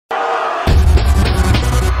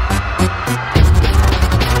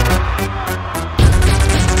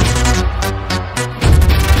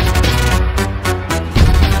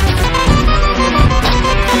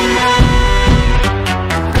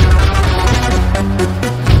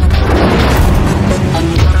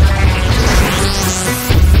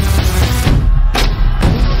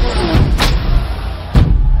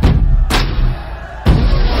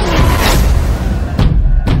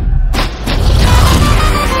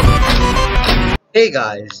Hey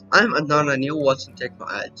guys, I'm Adnan and you're watching Techno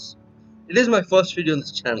Ads. It is my first video on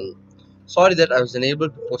this channel. Sorry that I was unable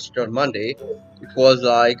to post it on Monday. It was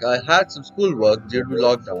like I had some schoolwork due to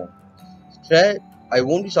lockdown. Today, I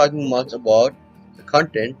won't be talking much about the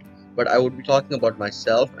content, but I would be talking about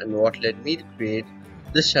myself and what led me to create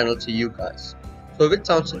this channel to you guys. So if it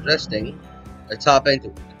sounds interesting, let's hop into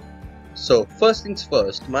it. So, first things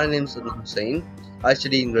first, my name is Adnan Hussain. I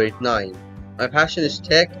study in grade 9. My passion is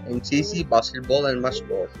tech, MCC, basketball, and much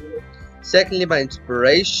more. Secondly, my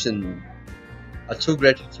inspiration are two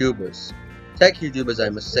great YouTubers. Tech YouTubers, I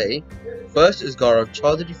must say. First is Gaurav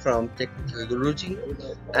Chaudhary from Technical Guruji,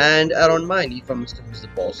 and Aaron Miney from Mr. Who's the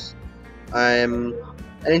Boss. I am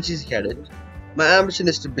an NCC cadet. My ambition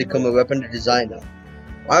is to become a weaponry designer.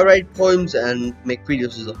 I write poems and make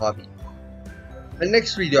videos as a hobby. My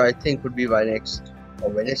next video I think would be by next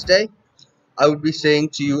or Wednesday. I would be saying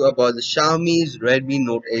to you about the Xiaomi's Redmi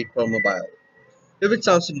Note 8 Pro Mobile. If it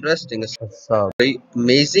sounds interesting, it's very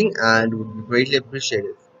amazing and would be greatly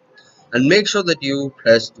appreciated. And make sure that you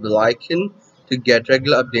press the bell icon to get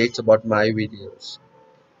regular updates about my videos.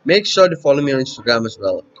 Make sure to follow me on Instagram as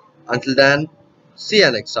well. Until then, see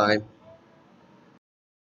you next time.